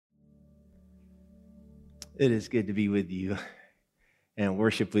It is good to be with you and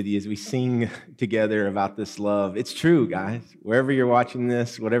worship with you as we sing together about this love. It's true, guys. Wherever you're watching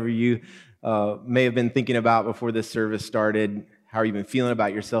this, whatever you may have been thinking about before this service started, how you've been feeling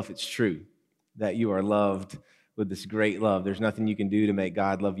about yourself, it's true that you are loved with this great love. There's nothing you can do to make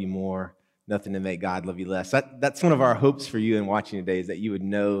God love you more, nothing to make God love you less. That's one of our hopes for you in watching today, is that you would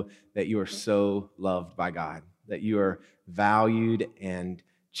know that you are so loved by God, that you are valued and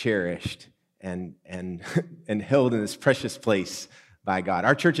cherished and and held in this precious place by God.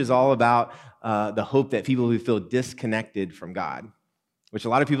 Our church is all about the hope that people who feel disconnected from God, which a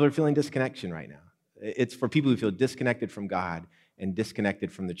lot of people are feeling disconnection right now. It's for people who feel disconnected from God and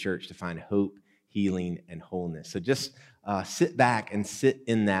disconnected from the church to find hope, healing, and wholeness. So just sit back and sit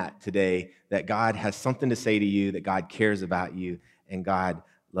in that today, that God has something to say to you, that God cares about you, and God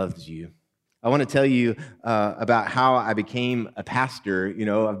loves you. I want to tell you about how I became a pastor. You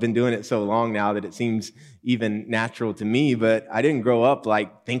know, I've been doing it so long now that it seems even natural to me, but I didn't grow up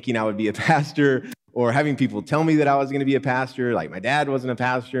like thinking I would be a pastor or having people tell me that I was going to be a pastor. Like my dad wasn't a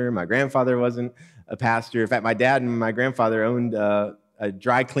pastor, my grandfather wasn't a pastor. In fact, my dad and my grandfather owned a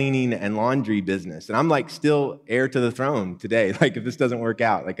dry cleaning and laundry business. And I'm like still heir to the throne today. Like if this doesn't work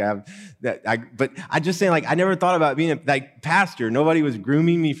out, like but I just saying, like, I never thought about being a pastor. Nobody was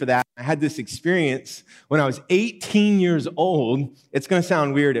grooming me for that. I had this experience when I was 18 years old. It's going to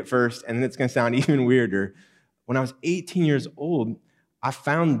sound weird at first, and then it's going to sound even weirder. When I was 18 years old, I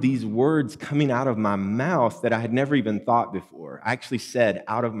found these words coming out of my mouth that I had never even thought before. I actually said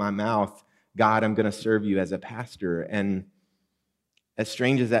out of my mouth, God, I'm going to serve you as a pastor. And as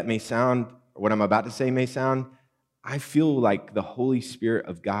strange as that may sound, or what I'm about to say may sound, I feel like the Holy Spirit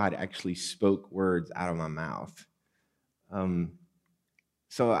of God actually spoke words out of my mouth.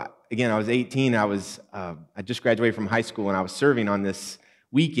 Again, I was 18. I just graduated from high school, and I was serving on this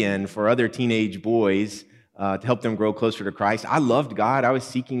weekend for other teenage boys to help them grow closer to Christ. I loved God. I was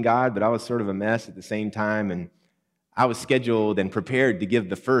seeking God, but I was sort of a mess at the same time, and I was scheduled and prepared to give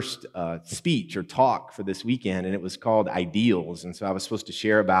the first speech or talk for this weekend, and it was called Ideals. And so I was supposed to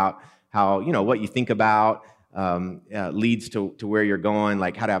share about how, what you think about leads to where you're going,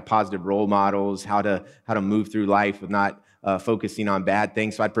 like how to have positive role models, how to move through life with not focusing on bad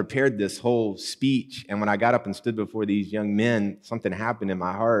things. So I prepared this whole speech, and when I got up and stood before these young men, something happened in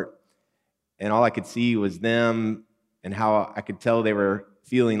my heart, and all I could see was them and how I could tell they were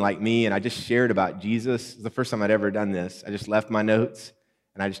feeling like me, and I just shared about Jesus. It was the first time I'd ever done this. I just left my notes,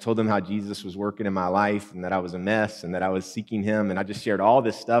 and I just told them how Jesus was working in my life, and that I was a mess, and that I was seeking him, and I just shared all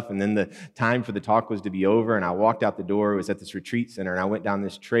this stuff, and then the time for the talk was to be over, and I walked out the door. It was at this retreat center, and I went down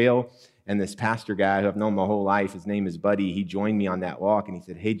this trail, and this pastor guy who I've known my whole life, his name is Buddy, he joined me on that walk, and he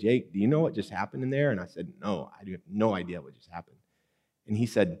said, "Hey, Jake, do you know what just happened in there?" And I said, "No, I have no idea what just happened." And he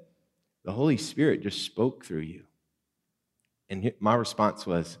said, "The Holy Spirit just spoke through you." And my response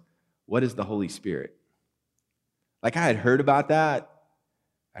was, "What is the Holy Spirit?" Like I had heard about that.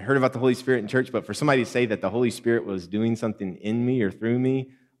 I heard about the Holy Spirit in church, but for somebody to say that the Holy Spirit was doing something in me or through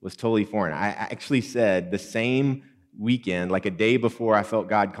me was totally foreign. I actually said the same weekend, like a day before I felt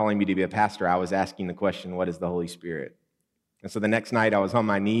God calling me to be a pastor, I was asking the question, what is the Holy Spirit? And so the next night I was on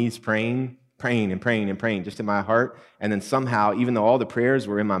my knees praying just in my heart. And then somehow, even though all the prayers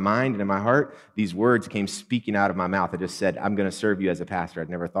were in my mind and in my heart, these words came speaking out of my mouth. I just said, "I'm going to serve you as a pastor." I'd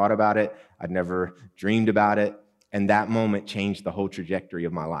never thought about it. I'd never dreamed about it. And that moment changed the whole trajectory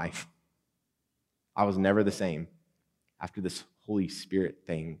of my life. I was never the same after this Holy Spirit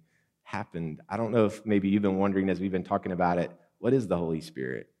thing happened. I don't know if maybe you've been wondering as we've been talking about it, what is the Holy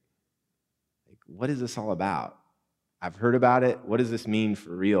Spirit? Like, what is this all about? I've heard about it. What does this mean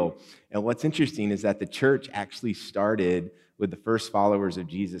for real? And what's interesting is that the church actually started with the first followers of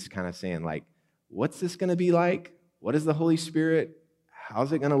Jesus kind of saying, like, what's this going to be like? What is the Holy Spirit?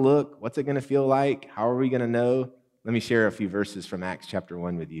 How's it going to look? What's it going to feel like? How are we going to know? Let me share a few verses from Acts chapter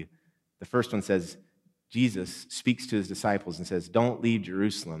 1 with you. The first one says, Jesus speaks to his disciples and says, "Don't leave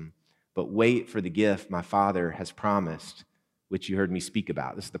Jerusalem, but wait for the gift my Father has promised, which you heard me speak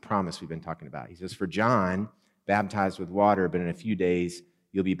about." This is the promise we've been talking about. He says, "For John baptized with water, but in a few days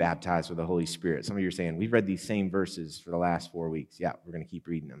you'll be baptized with the Holy Spirit." Some of you are saying, we've read these same verses for the last 4 weeks. Yeah, we're going to keep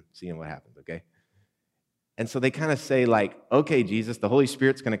reading them, seeing what happens, okay? And so they kind of say, like, "Okay, Jesus, the Holy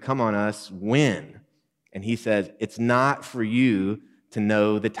Spirit's going to come on us when?" And he says, "It's not for you to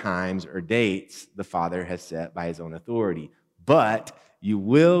know the times or dates the Father has set by his own authority, but you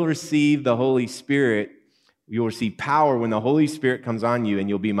will receive the Holy Spirit. You'll receive power when the Holy Spirit comes on you, and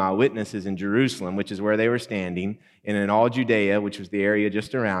you'll be my witnesses in Jerusalem," which is where they were standing, and in all Judea, which was the area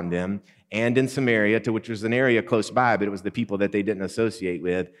just around them, and in Samaria, to which was an area close by, but it was the people that they didn't associate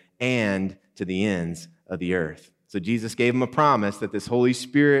with, and to the ends of the earth. So Jesus gave them a promise that this Holy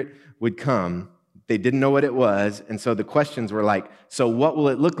Spirit would come. They didn't know what it was, and so the questions were like, so what will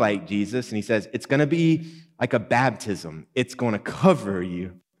it look like, Jesus? And he says, it's going to be like a baptism. It's going to cover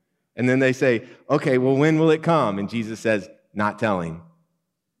you. And then they say, okay, well, when will it come? And Jesus says, not telling.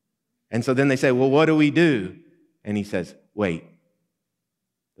 And so then they say, well, what do we do? And he says, wait.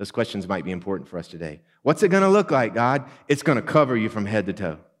 Those questions might be important for us today. What's it going to look like, God? It's going to cover you from head to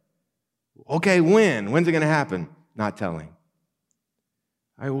toe. Okay, when? When's it going to happen? Not telling.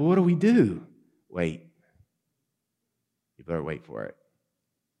 All right, well, what do we do? Wait. You better wait for it.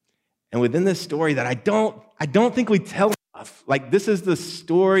 And within this story that I don't think we tell enough, like this is the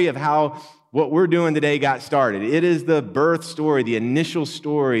story of how what we're doing today got started. It is the birth story, the initial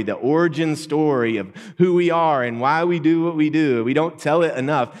story, the origin story of who we are and why we do what we do. We don't tell it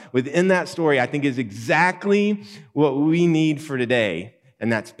enough. Within that story, I think is exactly what we need for today, and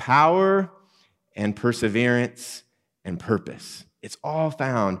that's power and perseverance and purpose. It's all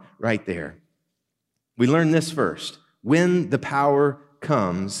found right there. We learn this first. When the power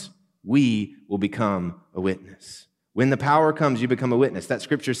comes, we will become a witness. When the power comes, you become a witness. That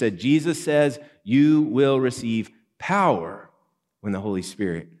scripture said, Jesus says, you will receive power when the Holy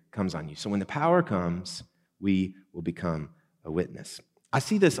Spirit comes on you. So when the power comes, we will become a witness. I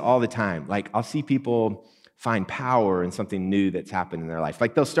see this all the time. Like I'll see people find power in something new that's happened in their life.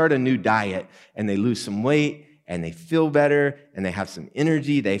 Like they'll start a new diet and they lose some weight and they feel better and they have some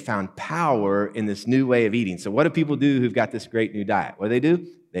energy. They found power in this new way of eating. So what do people do who've got this great new diet? What do?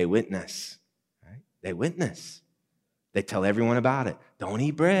 They witness. Right? They witness. They tell everyone about it. Don't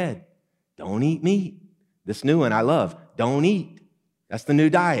eat bread. Don't eat meat. This new one I love. Don't eat. That's the new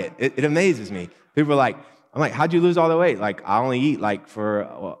diet. It amazes me. People are like, I'm like, how'd you lose all the weight? Like, I only eat like for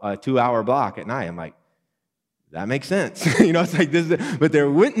a 2-hour block at night. I'm like, that makes sense. It's like this, but they're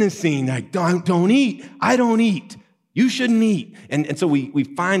witnessing like, don't eat. I don't eat. You shouldn't eat. And so we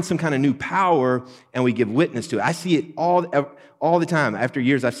find some kind of new power and we give witness to it. I see it all the time. After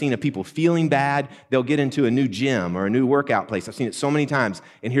years, I've seen of people feeling bad. They'll get into a new gym or a new workout place. I've seen it so many times.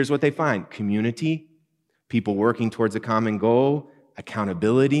 And here's what they find. Community, people working towards a common goal,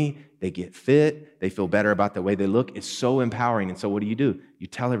 accountability. They get fit. They feel better about the way they look. It's so empowering. And so what do? You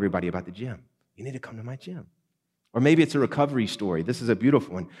tell everybody about the gym. You need to come to my gym. Or maybe it's a recovery story. This is a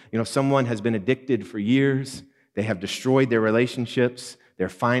beautiful one. Someone has been addicted for years. They have destroyed their relationships. Their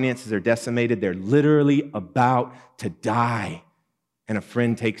finances are decimated. They're literally about to die. And a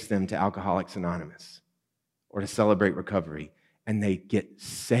friend takes them to Alcoholics Anonymous or to Celebrate Recovery. And they get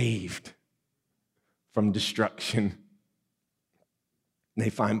saved from destruction. They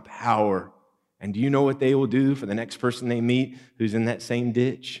find power. And do you know what they will do for the next person they meet who's in that same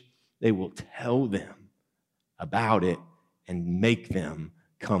ditch? They will tell them about it and make them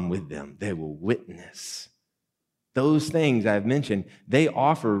come with them. They will witness. Those things I've mentioned, they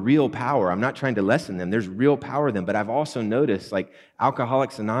offer real power. I'm not trying to lessen them. There's real power in them. But I've also noticed, like,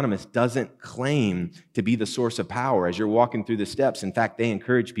 Alcoholics Anonymous doesn't claim to be the source of power as you're walking through the steps. In fact, they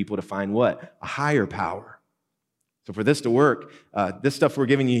encourage people to find what? A higher power. So for this to work, this stuff we're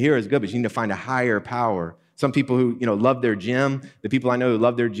giving you here is good, but you need to find a higher power. Some people who, love their gym, the people I know who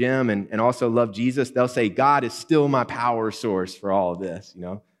love their gym and also love Jesus, they'll say, God is still my power source for all of this,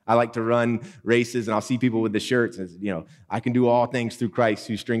 I like to run races, and I'll see people with the shirts, and, I can do all things through Christ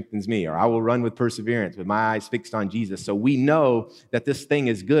who strengthens me, or I will run with perseverance with my eyes fixed on Jesus. So we know that this thing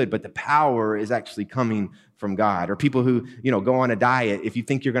is good, but the power is actually coming from God. Or people who, go on a diet. If you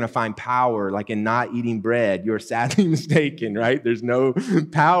think you're going to find power, like in not eating bread, you're sadly mistaken, right? There's no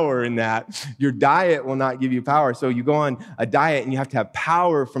power in that. Your diet will not give you power. So you go on a diet, and you have to have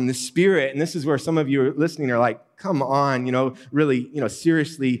power from the Spirit. And this is where some of you listening are like, come on, really,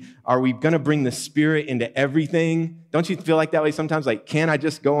 seriously, are we going to bring the Spirit into everything? Don't you feel like that way sometimes? Like, can I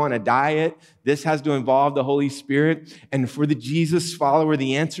just go on a diet? This has to involve the Holy Spirit. And for the Jesus follower,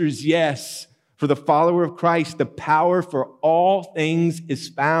 the answer is yes. For the follower of Christ, the power for all things is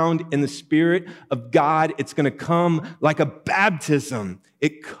found in the Spirit of God. It's going to come like a baptism.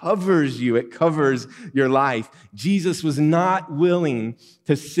 It covers you. It covers your life. Jesus was not willing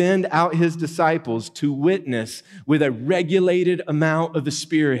to send out his disciples to witness with a regulated amount of the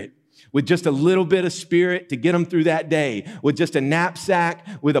Spirit, with just a little bit of Spirit to get them through that day, with just a knapsack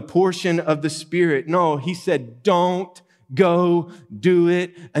with a portion of the Spirit. No, he said, don't go do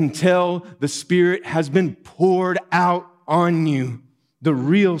it until the Spirit has been poured out on you. The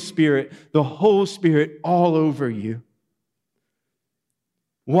real Spirit, the whole Spirit all over you.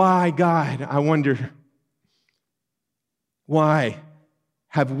 Why, God, I wonder, why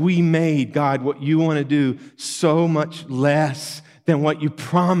have we made, God, what you want to do so much less than what you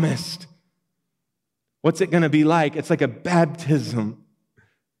promised? What's it going to be like? It's like a baptism.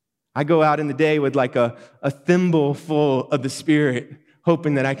 I go out in the day with like a thimble full of the Spirit,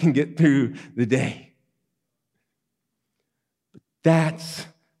 hoping that I can get through the day. But that's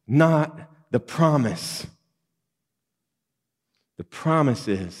not the promise. The promise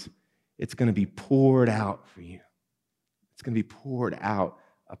is it's going to be poured out for you. It's going to be poured out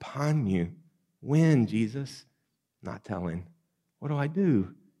upon you. When, Jesus? Not telling. What do I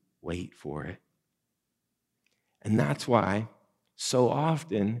do? Wait for it. And that's why so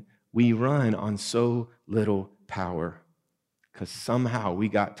often we run on so little power, because somehow we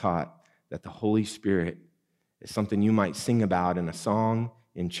got taught that the Holy Spirit is something you might sing about in a song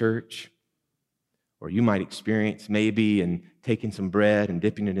in church, or you might experience maybe in taking some bread and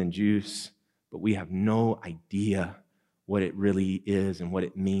dipping it in juice, but we have no idea what it really is and what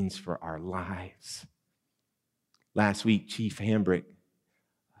it means for our lives. Last week, Chief Hambrick,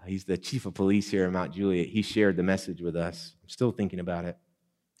 he's the chief of police here in Mount Juliet, he shared the message with us. I'm still thinking about it.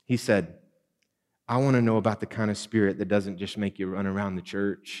 He said, I want to know about the kind of spirit that doesn't just make you run around the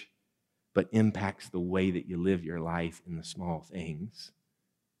church, but impacts the way that you live your life in the small things.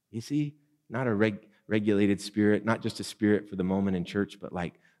 You see, not a regulated spirit, not just a spirit for the moment in church, but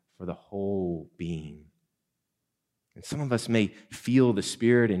like for the whole being. And some of us may feel the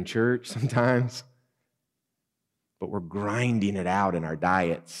Spirit in church sometimes, but we're grinding it out in our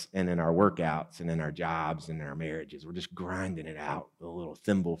diets and in our workouts and in our jobs and in our marriages. We're just grinding it out with a little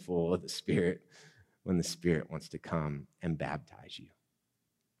thimbleful of the Spirit when the Spirit wants to come and baptize you.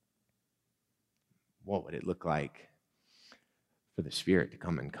 What would it look like for the Spirit to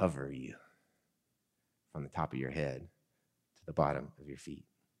come and cover you from the top of your head to the bottom of your feet?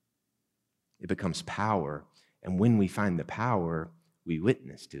 It becomes power. And when we find the power, we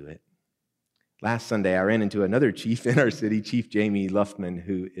witness to it. Last Sunday, I ran into another chief in our city, Chief Jamie Luffman,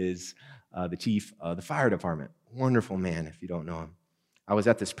 who is the chief of the fire department. Wonderful man, if you don't know him. I was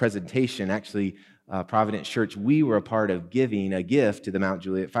at this presentation, actually, Providence Church. We were a part of giving a gift to the Mount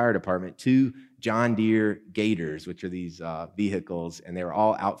Juliet Fire Department, 2 John Deere Gators, which are these vehicles, and they were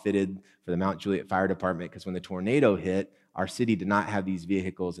all outfitted for the Mount Juliet Fire Department because when the tornado hit, our city did not have these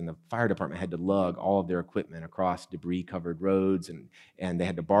vehicles, and the fire department had to lug all of their equipment across debris-covered roads, and they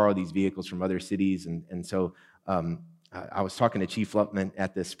had to borrow these vehicles from other cities. And so I was talking to Chief Luffman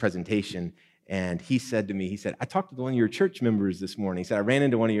at this presentation, and he said to me, he said, I talked to one of your church members this morning. He said, I ran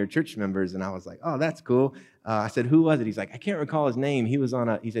into one of your church members, and I was like, oh, that's cool. I said, who was it? He's like, I can't recall his name. He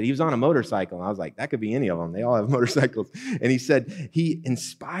said he was on a motorcycle. And I was like, that could be any of them. They all have motorcycles. And he said, he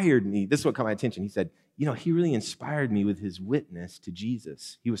inspired me. This is what caught my attention. He said, you know, he really inspired me with his witness to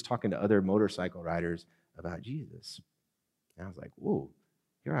Jesus. He was talking to other motorcycle riders about Jesus. And I was like, whoa,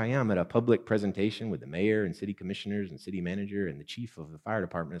 here I am at a public presentation with the mayor and city commissioners and city manager, and the chief of the fire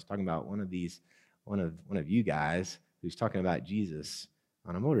department is talking about one of you guys who's talking about Jesus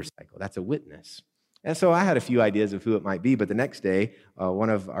on a motorcycle. That's a witness. And so I had a few ideas of who it might be, but the next day, one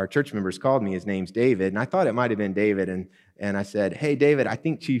of our church members called me. His name's David, and I thought it might have been David, and I said, hey, David, I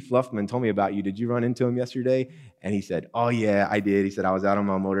think Chief Luffman told me about you. Did you run into him yesterday? And he said, oh, yeah, I did. He said, I was out on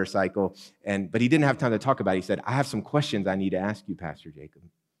my motorcycle, but he didn't have time to talk about it. He said, I have some questions I need to ask you, Pastor Jacob.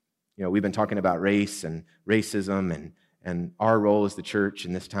 You know, we've been talking about race and racism and our role as the church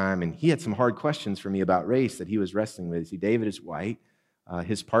in this time, and he had some hard questions for me about race that he was wrestling with. See, David is white.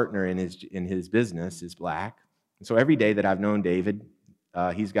 His partner in his business is black. And so every day that I've known David,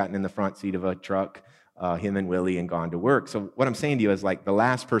 he's gotten in the front seat of a truck, him and Willie, and gone to work. So what I'm saying to you is like the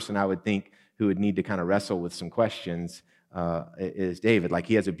last person I would think who would need to kind of wrestle with some questions is David. Like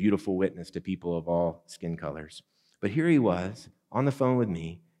he has a beautiful witness to people of all skin colors. But here he was on the phone with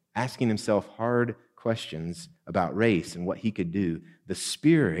me, asking himself hard questions about race and what he could do. The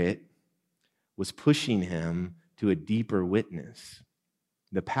Spirit was pushing him to a deeper witness.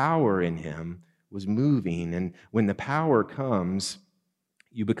 The power in him was moving, and when the power comes,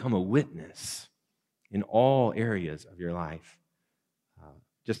 you become a witness in all areas of your life.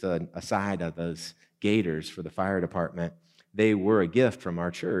 Just an aside of those gators for the fire department, they were a gift from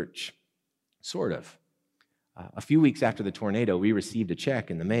our church, sort of. A few weeks after the tornado, we received a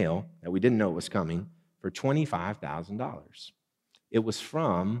check in the mail that we didn't know was coming for $25,000. It was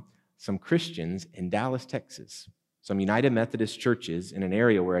from some Christians in Dallas, Texas. Some United Methodist churches in an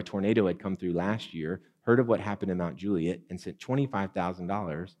area where a tornado had come through last year heard of what happened in Mount Juliet and sent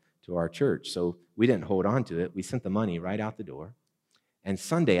 $25,000 to our church. So we didn't hold on to it. We sent the money right out the door. And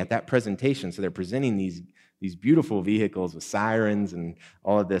Sunday at that presentation, so they're presenting these beautiful vehicles with sirens and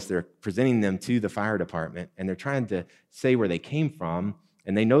all of this. They're presenting them to the fire department, and they're trying to say where they came from.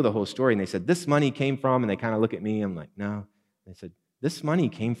 and they know the whole story, and they said, this money came from, and they kind of look at me, I'm like, no. They said, this money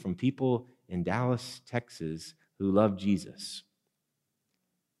came from people in Dallas, Texas, who love Jesus.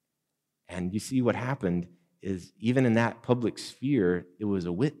 And you see what happened is even in that public sphere, it was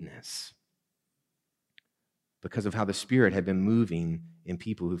a witness because of how the Spirit had been moving in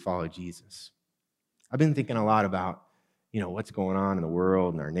people who follow Jesus. I've been thinking a lot about, what's going on in the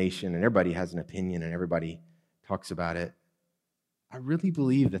world and our nation, and everybody has an opinion and everybody talks about it. I really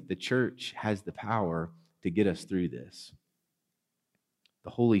believe that the church has the power to get us through this. The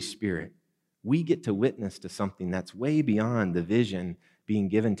Holy Spirit. We get to witness to something that's way beyond the vision being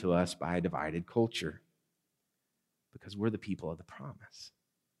given to us by a divided culture, because we're the people of the promise.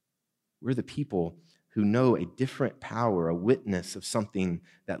 We're the people who know a different power, a witness of something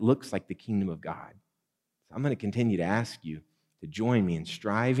that looks like the kingdom of God. So I'm going to continue to ask you to join me in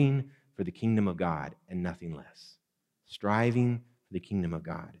striving for the kingdom of God and nothing less. Striving for the kingdom of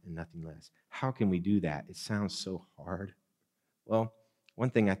God and nothing less. How can we do that? It sounds so hard. Well, one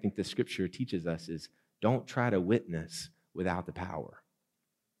thing I think the scripture teaches us is don't try to witness without the power.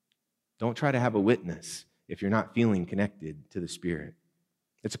 Don't try to have a witness if you're not feeling connected to the Spirit.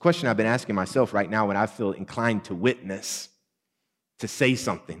 It's a question I've been asking myself right now when I feel inclined to witness, to say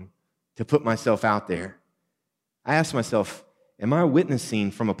something, to put myself out there. I ask myself, am I witnessing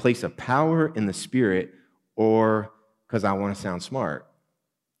from a place of power in the Spirit, or because I want to sound smart,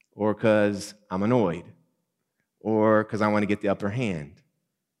 or because I'm annoyed, or because I want to get the upper hand?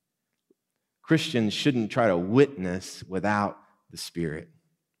 Christians shouldn't try to witness without the Spirit.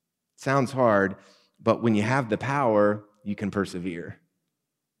 It sounds hard, but when you have the power, you can persevere.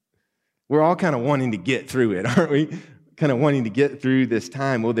 We're all kind of wanting to get through it, aren't we? Kind of wanting to get through this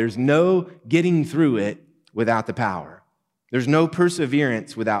time. Well, there's no getting through it without the power. There's no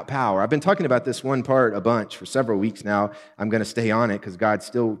perseverance without power. I've been talking about this one part a bunch for several weeks now. I'm going to stay on it because God's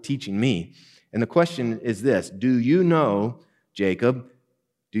still teaching me. And the question is this: do you know, Jacob,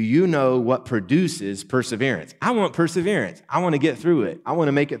 do you know what produces perseverance? I want perseverance. I want to get through it. I want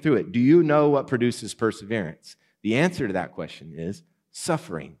to make it through it. Do you know what produces perseverance? The answer to that question is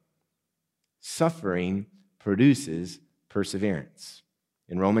suffering. Suffering produces perseverance.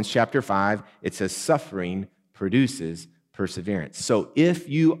 In Romans chapter 5, it says suffering produces perseverance. So if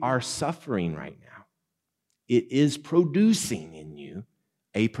you are suffering right now, it is producing in you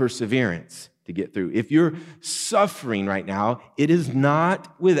a perseverance to get through. If you're suffering right now, it is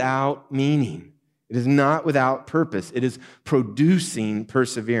not without meaning. It is not without purpose. It is producing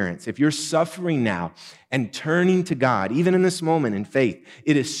perseverance. If you're suffering now and turning to God, even in this moment in faith,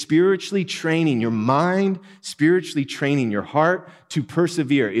 it is spiritually training your mind, spiritually training your heart to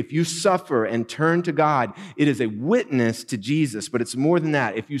persevere. If you suffer and turn to God, it is a witness to Jesus, but it's more than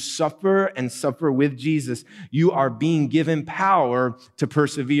that. If you suffer and suffer with Jesus, you are being given power to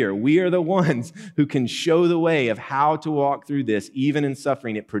persevere. We are the ones who can show the way of how to walk through this, even in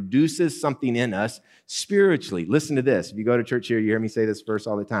suffering. It produces something in us spiritually. Listen to this. If you go to church here, you hear me say this verse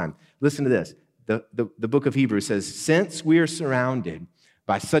all the time. Listen to this. The book of Hebrews says, since we are surrounded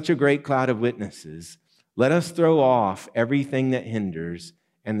by such a great cloud of witnesses, let us throw off everything that hinders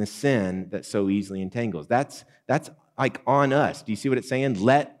and the sin that so easily entangles. That's like on us. Do you see what it's saying?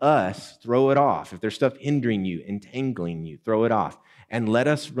 Let us throw it off. If there's stuff hindering you, entangling you, throw it off. And let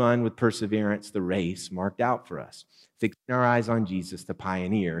us run with perseverance the race marked out for us, fixing our eyes on Jesus, the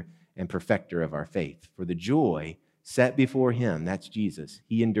pioneer and perfecter of our faith. For the joy set before him, that's Jesus,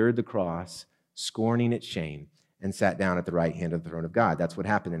 he endured the cross, scorning its shame, and sat down at the right hand of the throne of God. That's what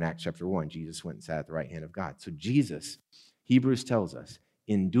happened in Acts chapter 1. Jesus went and sat at the right hand of God. So Jesus, Hebrews tells us,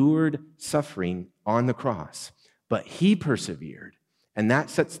 endured suffering on the cross, but he persevered. And that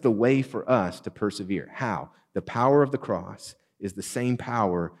sets the way for us to persevere. How? The power of the cross is the same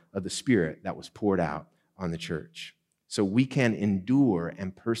power of the Spirit that was poured out on the church. So we can endure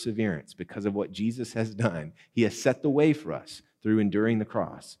and perseverance because of what Jesus has done. He has set the way for us through enduring the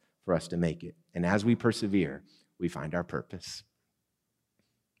cross for us to make it. And as we persevere, we find our purpose.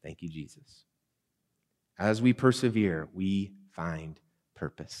 Thank you, Jesus. As we persevere, we find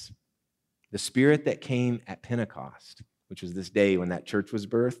purpose. The Spirit that came at Pentecost, which was this day when that church was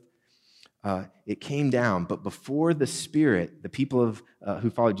birthed, it came down. But before the Spirit, the people who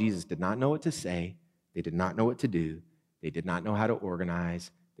followed Jesus did not know what to say. They did not know what to do. They did not know how to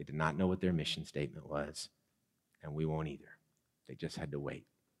organize. They did not know what their mission statement was. And we won't either. They just had to wait.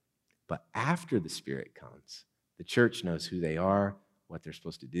 But after the Spirit comes, the church knows who they are, what they're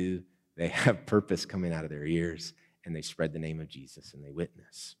supposed to do. They have purpose coming out of their ears, and they spread the name of Jesus, and they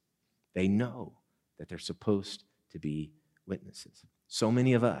witness. They know that they're supposed to be witnesses. So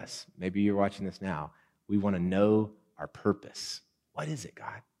many of us, maybe you're watching this now, we want to know our purpose. What is it,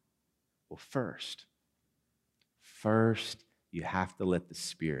 God? Well, first, you have to let the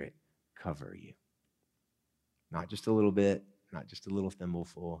Spirit cover you. Not just a little bit, not just a little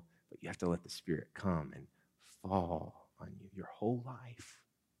thimbleful, but you have to let the Spirit come and fall on you. Your whole life,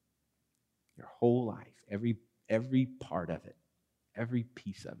 every part of it, every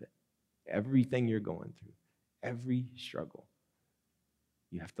piece of it, everything you're going through, every struggle.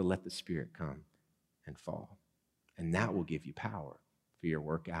 You have to let the Spirit come and fall. And that will give you power for your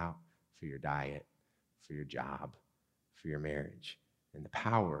workout, for your diet, for your job, for your marriage. And the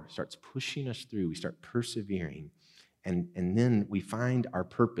power starts pushing us through. We start persevering. And then we find our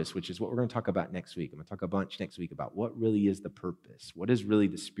purpose, which is what we're going to talk about next week. I'm going to talk a bunch next week about what really is the purpose. What is really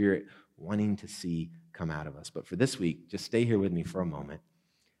the Spirit wanting to see come out of us? But for this week, just stay here with me for a moment.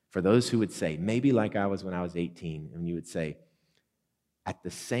 For those who would say, maybe like I was when I was 18, and you would say, at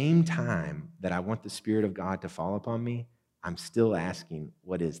the same time that I want the Spirit of God to fall upon me, I'm still asking,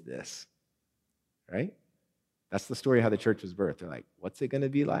 what is this? Right? That's the story of how the church was birthed. They're like, what's it going to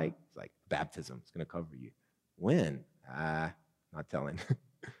be like? It's like baptism. It's going to cover you. When? Not telling.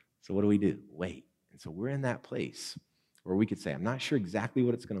 So what do? Wait. And so we're in that place where we could say, I'm not sure exactly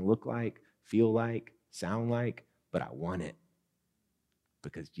what it's going to look like, feel like, sound like, but I want it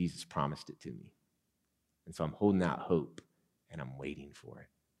because Jesus promised it to me. And so I'm holding out hope and I'm waiting for it.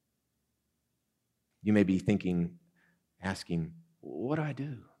 You may be thinking, asking, what do I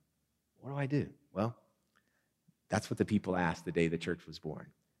do? What do I do? Well, that's what the people asked the day the church was born.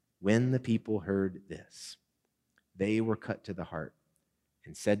 When the people heard this, they were cut to the heart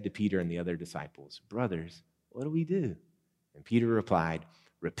and said to Peter and the other disciples, brothers, what do we do? And Peter replied,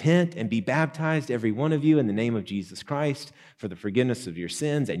 repent and be baptized, every one of you, in the name of Jesus Christ for the forgiveness of your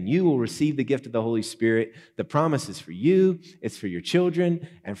sins, and you will receive the gift of the Holy Spirit. The promise is for you, it's for your children,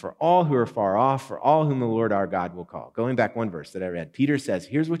 and for all who are far off, for all whom the Lord our God will call. Going back one verse that I read, Peter says,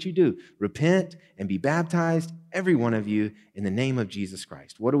 here's what you do. Repent and be baptized, every one of you, in the name of Jesus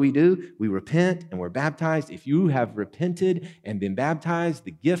Christ. What do? We repent and we're baptized. If you have repented and been baptized,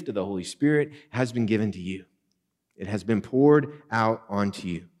 the gift of the Holy Spirit has been given to you. It has been poured out onto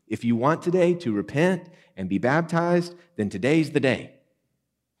you. If you want today to repent and be baptized, then today's the day.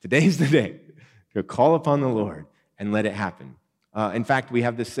 Today's the day to call upon the Lord and let it happen. In fact, we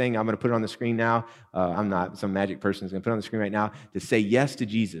have this thing. I'm going to put it on the screen now. I'm not some magic person who's going to put it on the screen right now to say yes to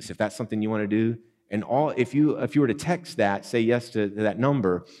Jesus, if that's something you want to do. And if you were to text that, say yes to that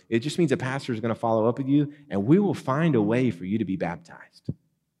number, it just means a pastor is going to follow up with you, and we will find a way for you to be baptized.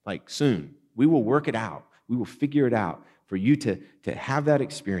 Like soon. We will work it out. We will figure it out for you to have that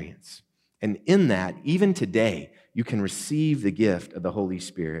experience. And in that, even today, you can receive the gift of the Holy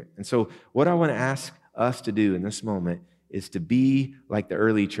Spirit. And so what I want to ask us to do in this moment is to be like the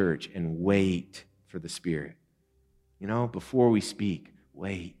early church and wait for the Spirit. You know, before we speak,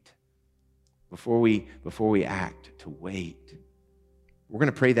 wait. Before we act, to wait. We're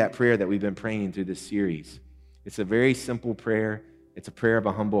going to pray that prayer that we've been praying through this series. It's a very simple prayer. It's a prayer of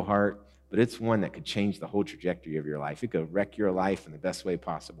a humble heart, but it's one that could change the whole trajectory of your life. It could wreck your life in the best way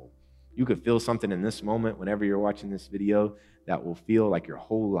possible. You could feel something in this moment whenever you're watching this video that will feel like your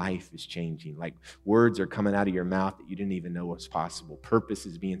whole life is changing, like words are coming out of your mouth that you didn't even know was possible. Purpose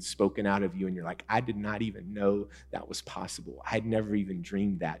is being spoken out of you, and you're like, I did not even know that was possible. I'd never even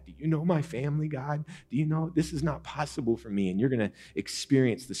dreamed that. Do you know my family, God? Do you know this is not possible for me? And you're going to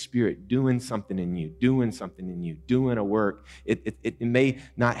experience the Spirit doing something in you, doing a work. It may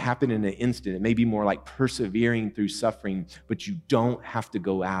not happen in an instant. It may be more like persevering through suffering, but you don't have to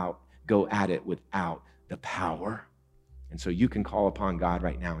go at it without the power. And so you can call upon God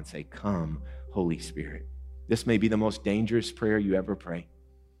right now and say, come, Holy Spirit. This may be the most dangerous prayer you ever pray.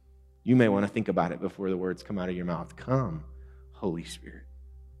 You may want to think about it before the words come out of your mouth. Come, Holy Spirit.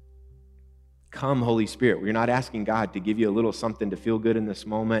 Come, Holy Spirit. We're not asking God to give you a little something to feel good in this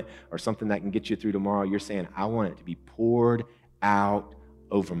moment or something that can get you through tomorrow. You're saying, I want it to be poured out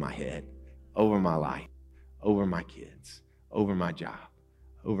over my head, over my life, over my kids, over my job,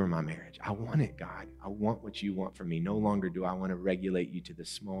 over my marriage. I want it, God. I want what you want from me. No longer do I want to regulate you to this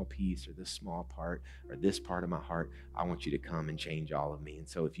small piece or this small part or this part of my heart. I want you to come and change all of me. And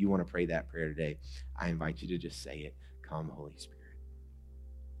so if you want to pray that prayer today, I invite you to just say it. Come, Holy Spirit.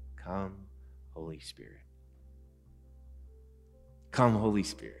 Come, Holy Spirit. Come, Holy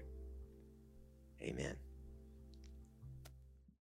Spirit. Amen.